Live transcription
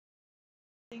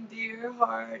morning, dear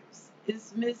hearts.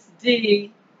 It's Miss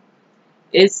D.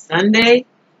 It's Sunday,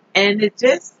 and it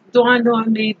just dawned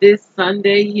on me this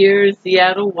Sunday here in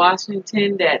Seattle,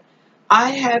 Washington, that I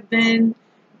have been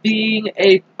being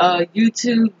a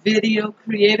YouTube video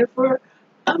creator for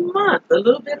a month, a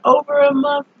little bit over a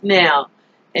month now.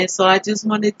 And so I just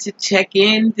wanted to check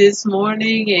in this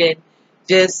morning and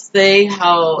just say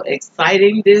how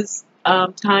exciting this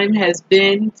time has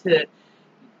been to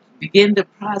begin the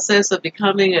process of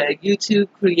becoming a YouTube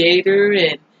creator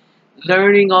and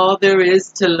learning all there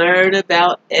is to learn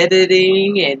about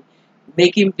editing and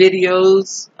making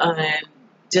videos and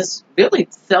just really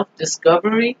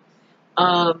self-discovery.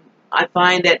 I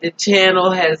find that the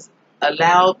channel has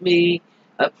allowed me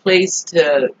a place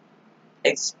to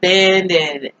expand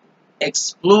and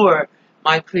explore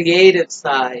my creative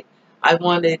side. I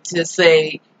wanted to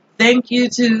say thank you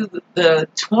to the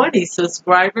 20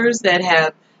 subscribers that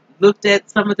have looked at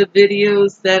some of the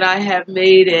videos that I have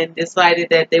made and decided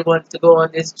that they wanted to go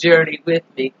on this journey with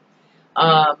me.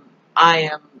 I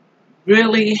am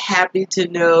really happy to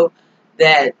know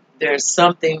that there's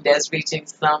something that's reaching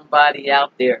somebody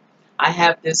out there. I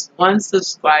have this one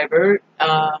subscriber,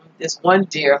 this one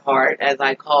dear heart, as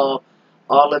I call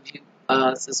all of you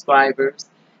subscribers,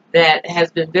 that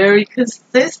has been very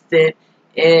consistent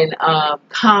in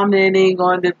commenting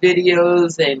on the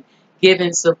videos and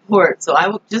giving support. So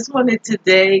I just wanted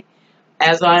today,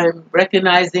 as I'm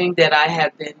recognizing that I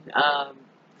have been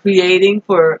creating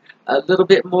for a little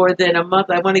bit more than a month,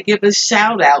 I want to give a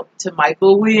shout out to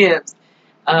Michael Williams.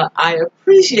 I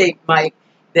appreciate, Mike,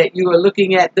 that you are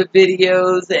looking at the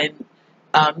videos and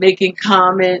making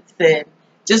comments and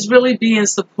just really being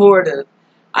supportive.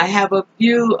 I have a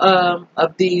few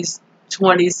of these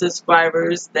 20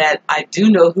 subscribers that I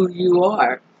do know who you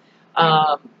are.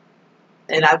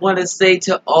 And I want to say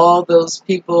to all those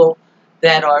people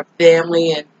that are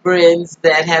family and friends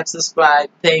that have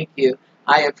subscribed, thank you.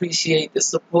 I appreciate the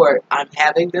support. I'm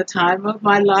having the time of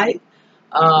my life,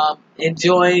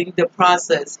 enjoying the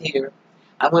process here.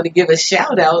 I want to give a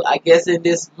shout out, I guess, in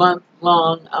this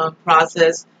month-long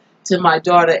process to my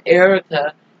daughter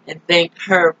Erica and thank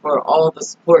her for all the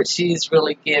support she's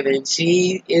really given.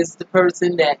 She is the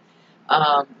person that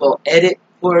will edit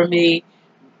for me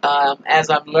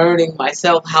as I'm learning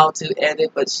myself how to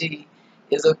edit, but she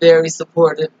is a very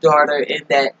supportive daughter in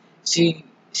that she's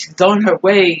on her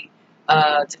way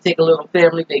to take a little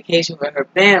family vacation with her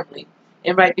family.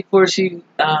 And right before she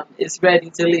is ready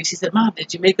to leave, she said, "Mom,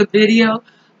 did you make a video?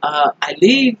 I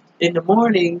leave in the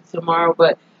morning tomorrow,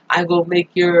 but I will make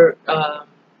your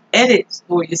edits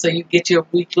for you so you get your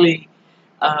weekly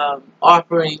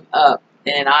offering up."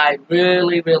 And I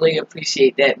really, really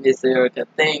appreciate that, Miss Erica.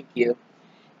 Thank you.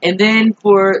 And then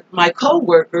for my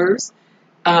co-workers,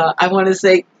 I want to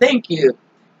say thank you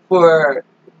for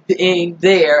being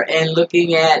there and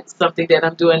looking at something that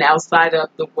I'm doing outside of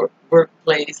the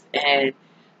workplace and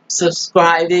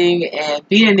subscribing and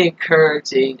being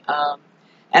encouraging.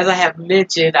 As I have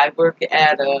mentioned, I work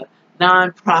at a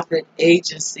nonprofit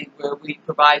agency where we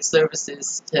provide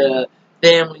services to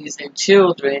families and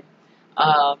children,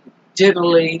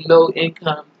 generally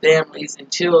low-income families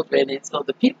and children. And so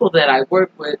the people that I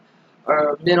work with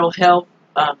are mental health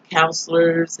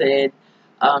counselors and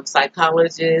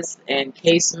psychologists and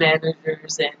case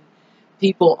managers and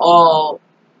people all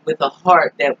with a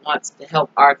heart that wants to help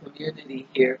our community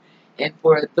here. And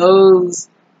for those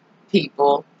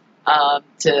people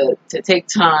to take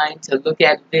time to look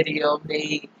at a video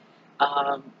made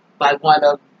by one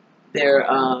of their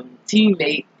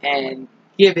teammates and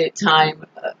give it time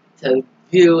to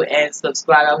view and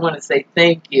subscribe, I want to say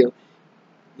thank you.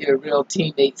 You're real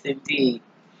teammates indeed.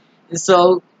 And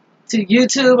so to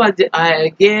YouTube, I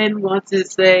again want to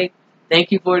say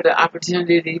thank you for the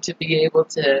opportunity to be able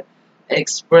to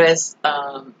express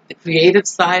the creative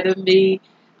side of me.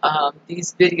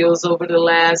 These videos over the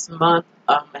last month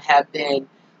have been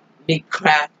me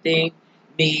crafting,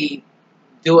 me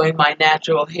doing my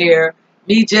natural hair,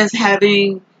 me just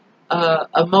having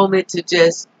a moment to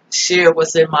just share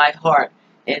what's in my heart.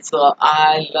 And so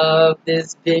I love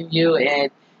this venue and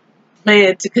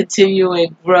plan to continue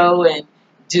and grow and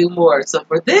do more. So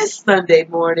for this Sunday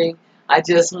morning, I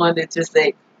just wanted to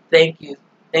say thank you.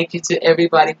 Thank you to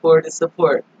everybody for the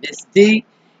support. Ms.D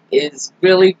is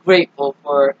really grateful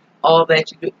for all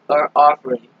that you are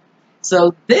offering.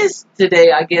 So this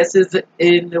today, I guess, is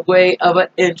in the way of an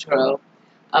intro.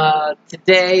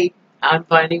 Today, I'm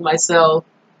finding myself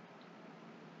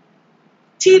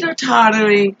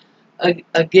teeter-tottering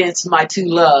against my two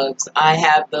loves. I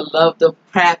have the love of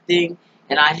crafting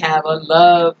and I have a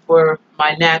love for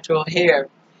my natural hair.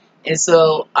 And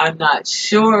so I'm not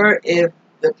sure if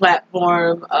the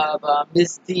platform of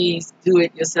Ms.D's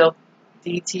Do-It-Yourself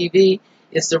DTV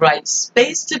is the right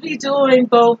space to be doing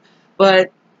both.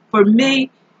 But for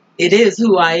me, it is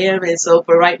who I am, and so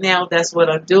for right now, that's what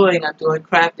I'm doing. I'm doing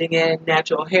crafting and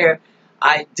natural hair.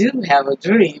 I do have a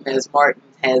dream, as Martin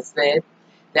has said,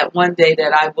 that one day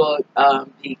that I will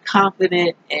be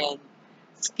confident and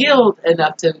skilled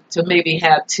enough to maybe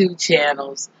have two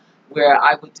channels where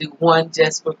I would do one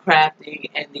just for crafting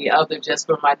and the other just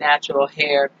for my natural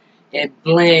hair, and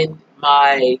blend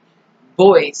my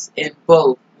voice in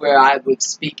both, where I would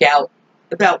speak out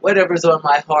about whatever's on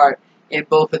my heart in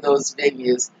both of those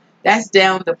venues. That's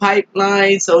down the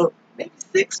pipeline, so maybe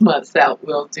 6 months out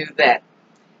we'll do that.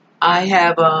 I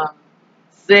have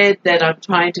said that I'm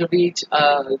trying to reach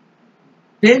a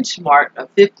benchmark of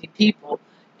 50 people,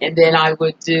 and then I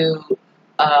would do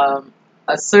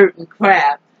a certain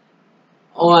craft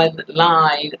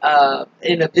online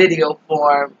in a video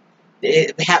form.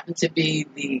 It happened to be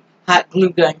the hot glue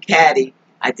gun caddy.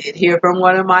 I did hear from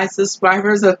one of my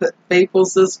subscribers, a faithful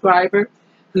subscriber,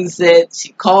 who said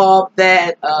she called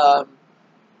that a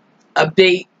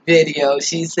bait video.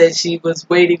 She said she was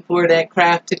waiting for that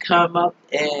craft to come up,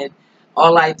 and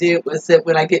all I did was that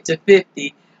when I get to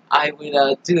 50, I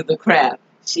would do the craft.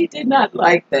 She did not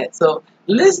like that. So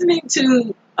listening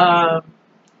to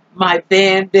my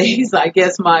fan base, I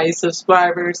guess my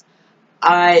subscribers,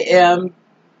 I am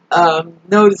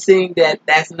noticing that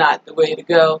that's not the way to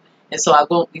go, and so I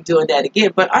won't be doing that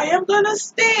again. But I am going to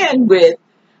stand with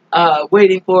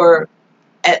waiting for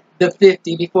at the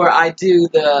 50 before I do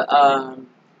the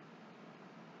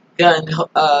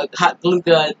hot glue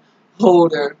gun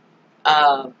holder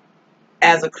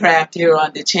as a craft here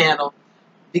on the channel,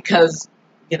 because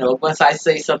once I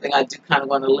say something, I do kind of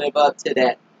want to live up to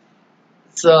that.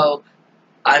 So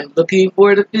I'm looking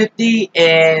for the 50,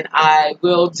 and I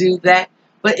will do that.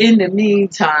 But in the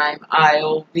meantime,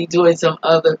 I'll be doing some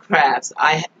other crafts.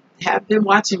 I have been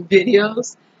watching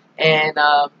videos, and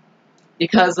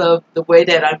because of the way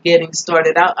that I'm getting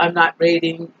started out, I'm not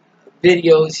rating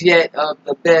videos yet of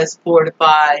the best 4 to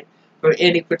 5 for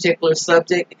any particular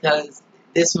subject, because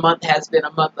this month has been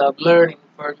a month of learning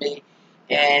for me.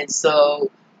 And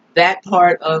so that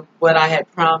part of what I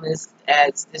had promised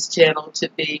as this channel to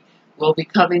be will be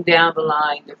coming down the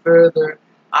line the further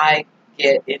I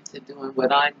get into doing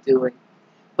what I'm doing.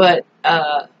 But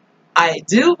I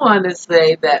do want to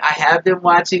say that I have been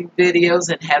watching videos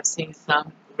and have seen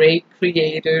some great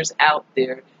creators out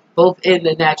there, both in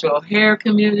the natural hair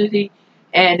community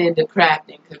and in the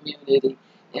crafting community.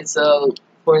 And so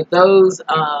for those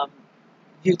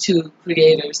YouTube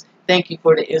creators, thank you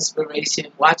for the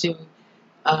inspiration. Watching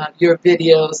your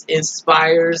videos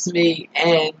inspires me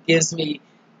and gives me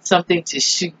something to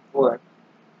shoot for.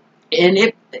 And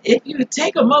if you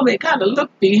take a moment and kind of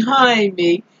look behind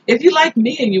me, if you like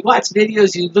me and you watch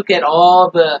videos, you look at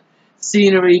all the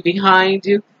scenery behind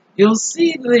you, you'll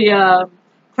see the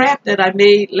craft that I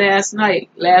made last night.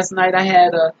 Last night I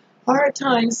had a hard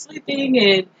time sleeping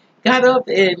and got up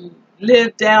and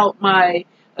lived out my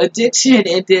addiction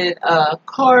and did a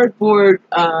cardboard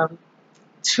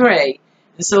tray.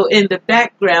 And so in the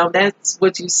background, that's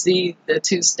what you see the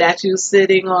two statues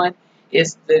sitting on,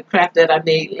 is the craft that I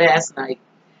made last night.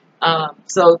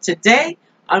 So today,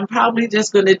 I'm probably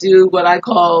just going to do what I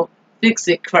call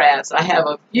fix-it crafts. I have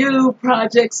a few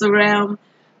projects around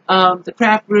the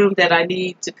craft room that I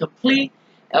need to complete,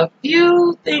 a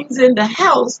few things in the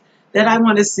house that I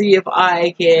want to see if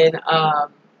I can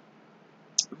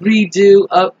redo,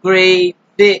 upgrade,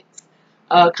 fix,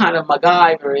 kind of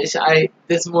MacGyver-ish.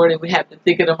 This morning we have been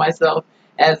thinking of myself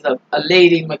as a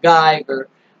lady MacGyver.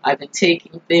 I've been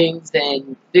taking things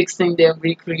and fixing them,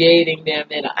 recreating them,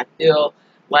 and I feel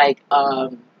like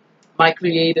my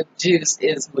creative juice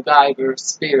is MacGyver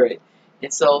spirit.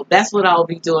 And so that's what I'll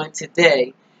be doing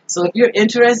today. So if you're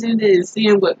interested in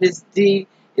seeing what Ms.D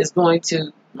is going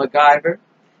to MacGyver,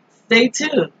 stay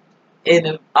tuned.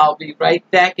 And I'll be right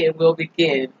back and we'll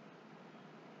begin.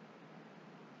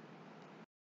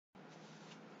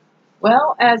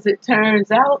 Well, as it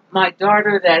turns out, my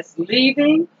daughter that's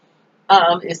leaving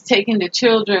is taking the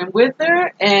children with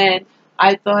her, and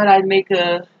I thought I'd make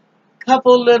a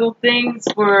couple little things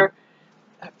for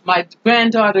my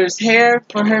granddaughter's hair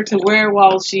for her to wear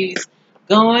while she's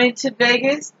going to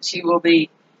Vegas. She will be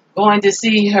going to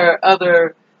see her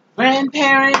other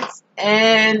grandparents,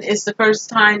 and it's the first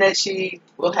time that she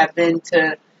will have been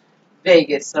to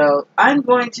Vegas. So I'm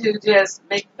going to just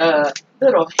make a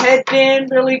little headband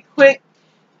really quick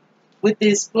with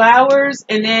these flowers,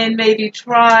 and then maybe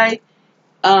try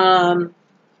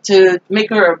to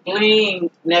make her a bling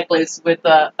necklace with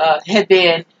a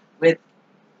headband with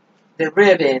the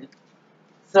ribbon.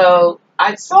 So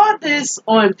I saw this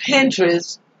on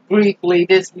Pinterest briefly,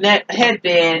 this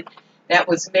headband that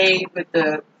was made with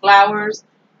the flowers.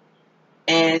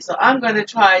 And so I'm going to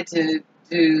try to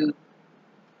do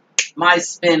my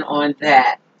spin on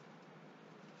that.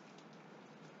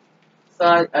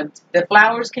 So the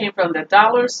flowers came from the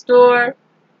dollar store.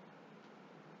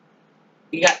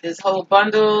 You got this whole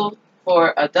bundle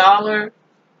for $1.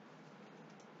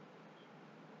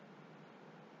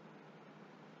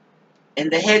 And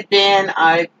the headband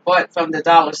I bought from the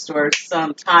dollar store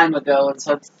some time ago. And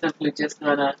so I'm simply just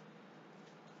going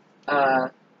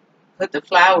to put the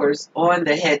flowers on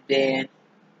the headband.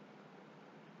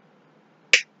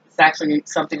 It's actually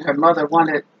something her mother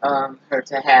wanted her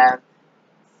to have.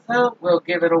 So we'll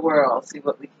give it a whirl, see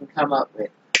what we can come up with.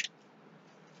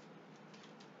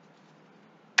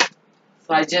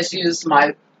 So I just used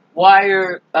my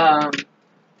wire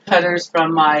cutters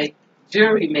from my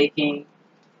jewelry making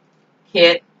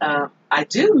kit. I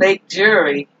do make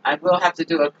jewelry. I will have to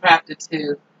do a craft or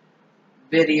two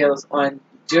videos on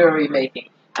jewelry making.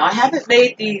 Now, I haven't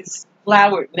made these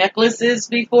flowered necklaces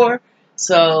before,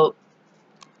 so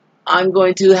I'm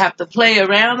going to have to play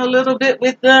around a little bit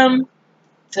with them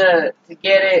to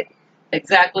get it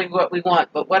exactly what we want.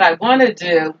 But what I want to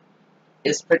do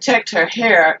is protect her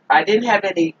hair. I didn't have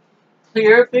any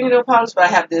clear fingernail polish, but I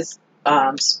have this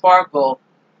sparkle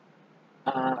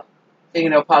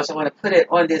fingernail polish. I want to put it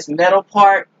on this metal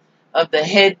part of the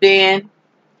headband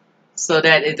so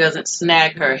that it doesn't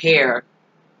snag her hair.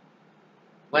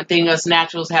 One thing us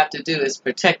naturals have to do is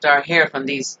protect our hair from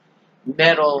these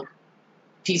metal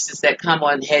pieces that come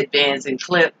on headbands and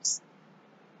clips.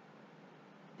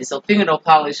 And so fingernail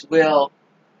polish will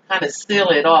kind of seal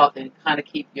it off and kind of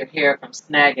keep your hair from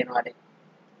snagging on it.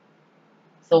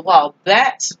 So while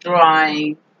that's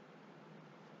drying,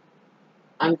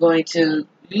 I'm going to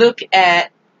look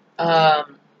at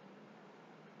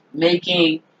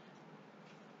making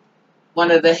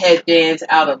one of the headbands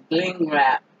out of bling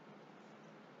wrap.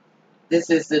 This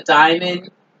is the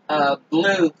diamond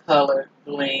blue color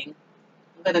bling.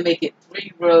 I'm going to make it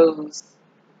 3 rows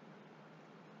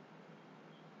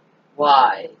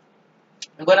wide.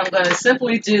 And what I'm going to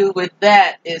simply do with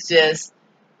that is just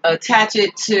attach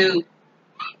it to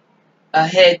a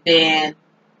headband.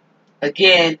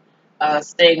 Again,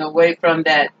 staying away from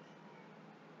that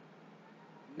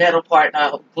metal part.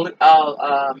 I'll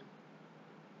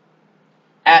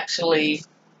actually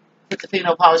put the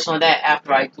fingernail polish on that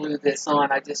after I glue this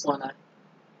on. I just want to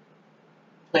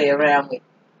play around with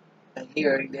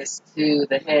adhering this to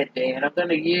the headband. I'm going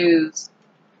to use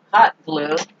hot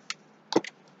glue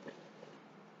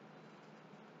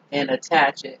and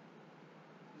attach it.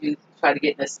 You try to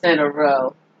get in the center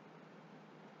row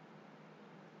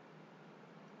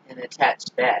and attach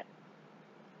that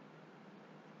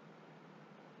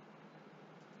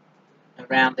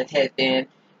around the headband,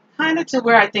 kind of to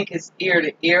where I think is ear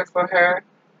to ear for her.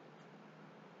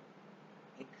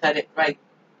 And cut it right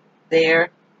there.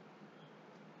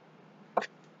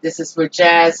 This is for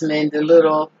Jasmine, the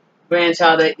little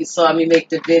grandchild that you saw me make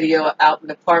the video out in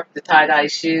the park, the tie-dye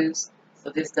shoes.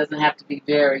 So this doesn't have to be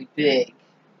very big.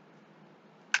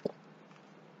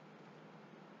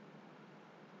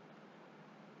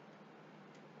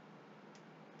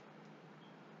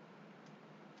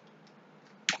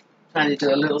 Trying to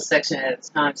do a little section at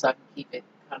a time so I can keep it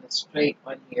kind of straight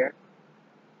on here.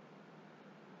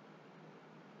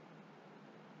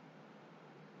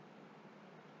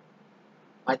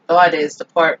 My thought is the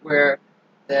part where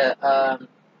the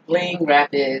bling wrap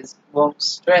is won't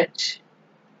stretch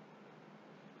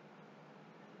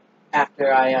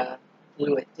after I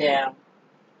glue it down.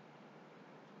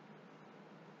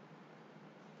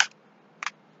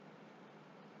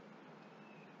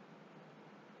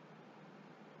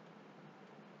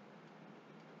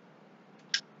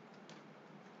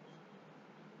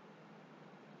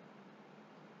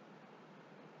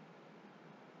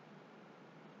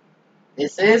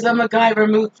 This is a MacGyver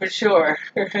move for sure.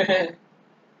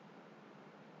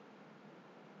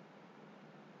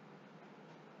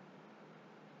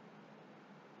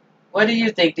 What do you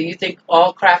think? Do you think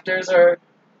all crafters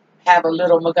have a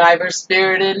little MacGyver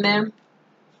spirit in them?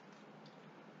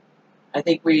 I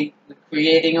think we're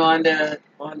creating on the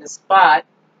spot,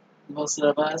 most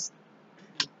of us.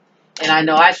 And I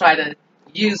know I try to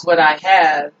use what I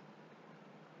have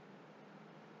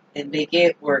and make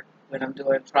it work when I'm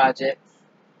doing projects.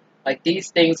 Like these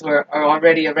things are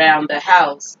already around the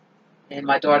house. And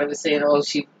my daughter was saying, oh,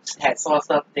 she saw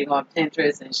something on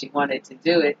Pinterest and she wanted to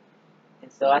do it.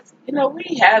 And so I said, you know,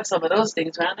 we have some of those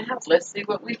things around the house. Let's see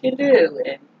what we can do.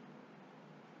 And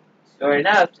Sure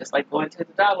enough, just like going to the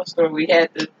dollar store, we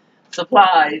had the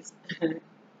supplies.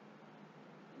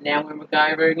 Now we're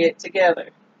MacGyvering it together.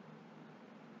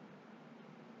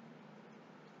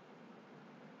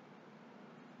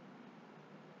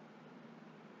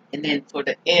 And then for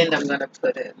the end, I'm going to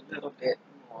put a little bit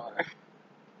more. Make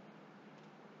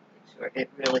sure it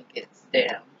really gets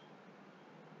down.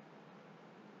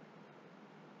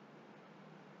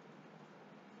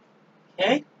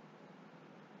 Okay.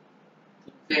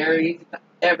 Very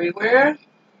everywhere.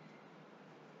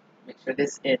 Make sure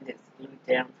this end is glued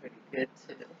down pretty good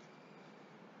too.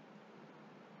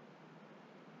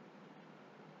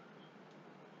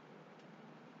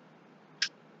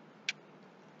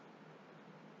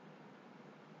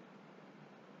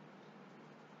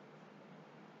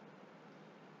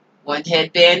 One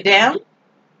headband down.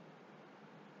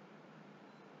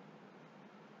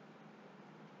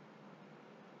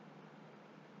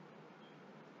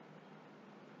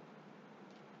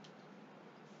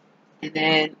 And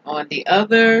then on the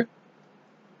other,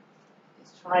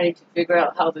 is trying to figure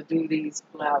out how to do these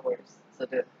flowers. So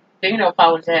the fingernail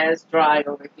polish has dried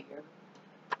over here.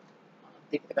 I'm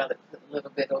thinking about it, put a little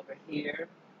bit over here.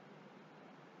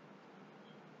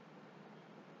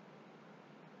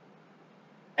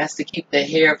 That's to keep the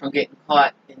hair from getting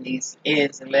caught in these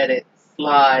ends and let it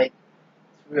slide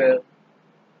through.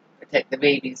 Protect the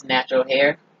baby's natural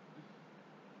hair.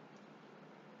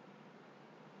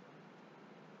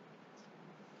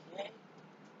 Okay.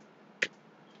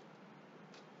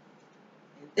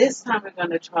 And this time we're going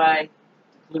to try to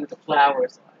glue the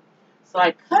flowers on. So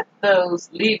I cut those,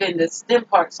 leaving the stem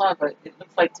parts on, but it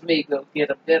looks like to me it'll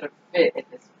get a better fit if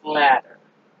it's flatter.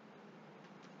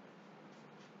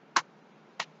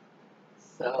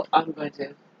 So I'm going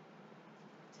to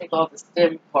take all the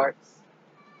stem parts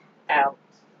out.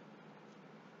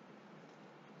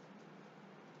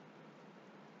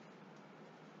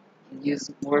 And use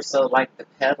more so like the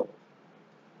petal.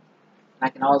 I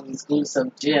can always glue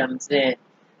some gems in.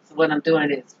 So what I'm doing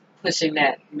is pushing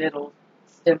that middle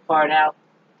stem part out.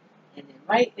 And then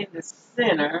right in the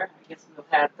center, I guess we'll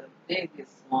have the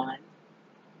biggest one.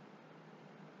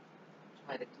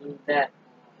 Try to glue that on,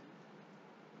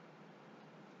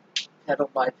 petal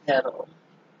by petal.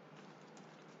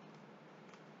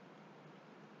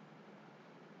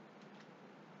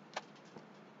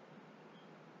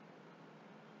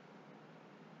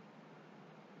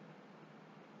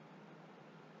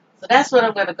 So that's what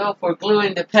I'm going to go for,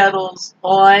 gluing the petals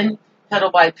on,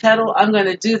 petal by petal. I'm going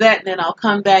to do that, and then I'll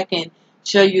come back and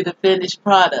show you the finished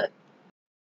product.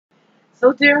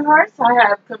 So, dear hearts, I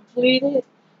have completed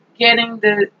getting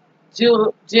the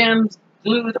gems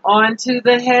glued onto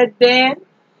the headband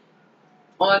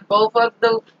on both of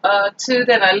the two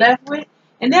that I left with.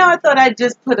 And now I thought I'd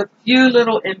just put a few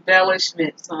little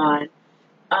embellishments on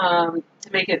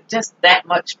to make it just that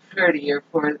much prettier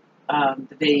for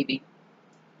the baby.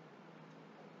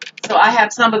 So I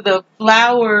have some of the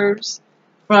flowers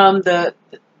from the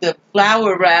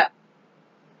flower wrap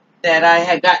that I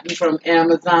had gotten from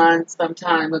Amazon some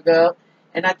time ago.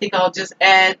 And I think I'll just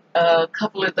add a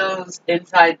couple of those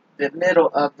inside the middle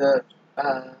of the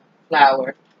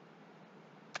flower.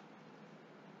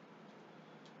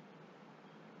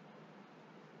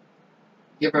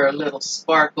 Give her a little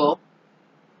sparkle.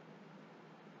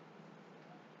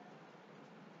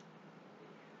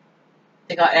 I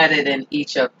think I'll add it in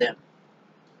each of them.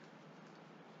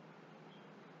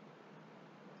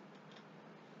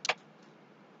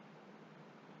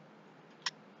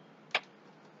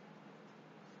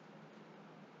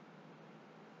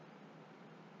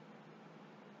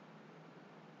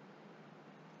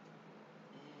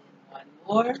 And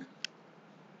one more.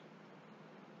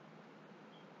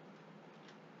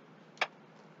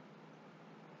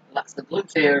 Lots of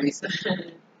blueberries.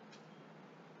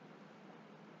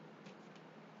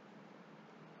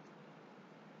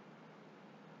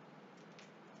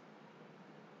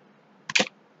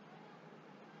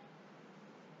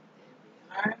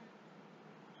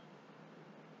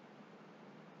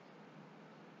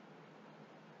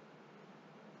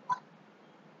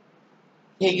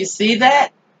 Can you see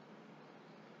that?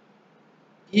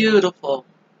 Beautiful.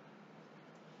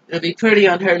 It'll be pretty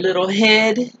on her little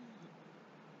head.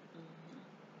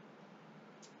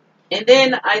 And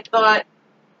then I thought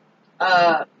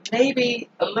maybe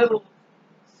a little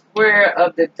square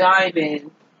of the diamond,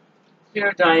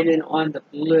 pure diamond on the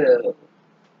blue.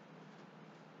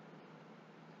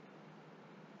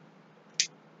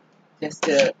 Just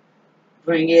to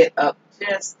bring it up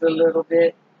just a little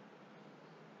bit.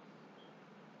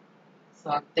 So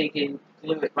I'm thinking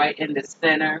glue it right in the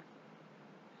center.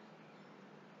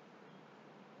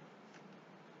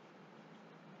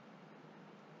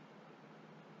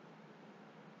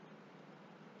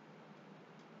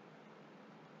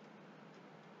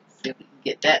 See if we can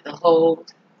get that to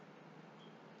hold.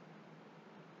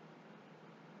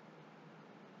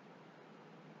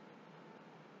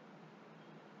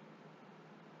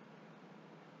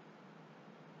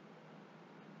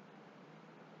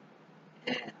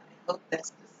 And I hope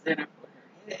that's the center for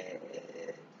her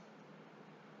head.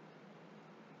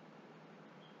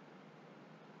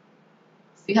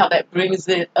 See how that brings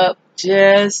it up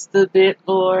just a bit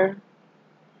more?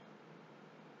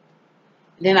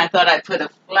 And then I thought I'd put a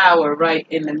flower right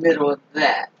in the middle of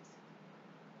that.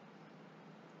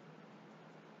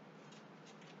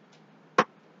 Or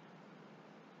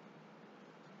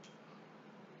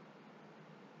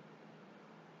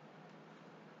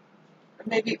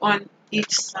maybe on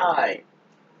each side.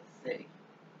 Let's see.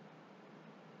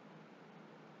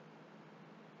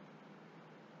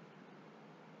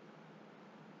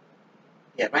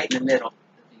 Yeah, right in the middle.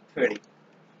 It'd be pretty.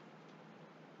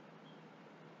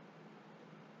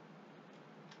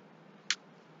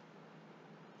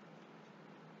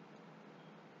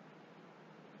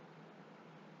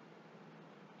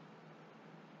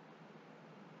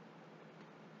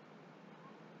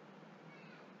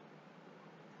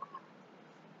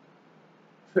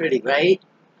 Pretty, right?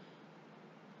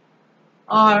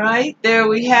 Alright, there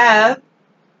we have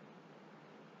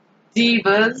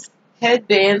Diva's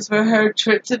headbands for her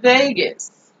trip to Vegas.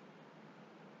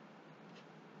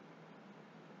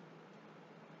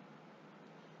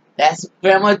 That's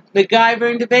Grandma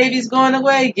MacGyver and the baby's going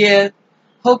away gift.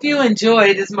 Hope you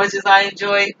enjoyed as much as I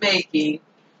enjoyed making.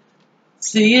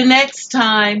 See you next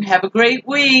time. Have a great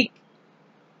week.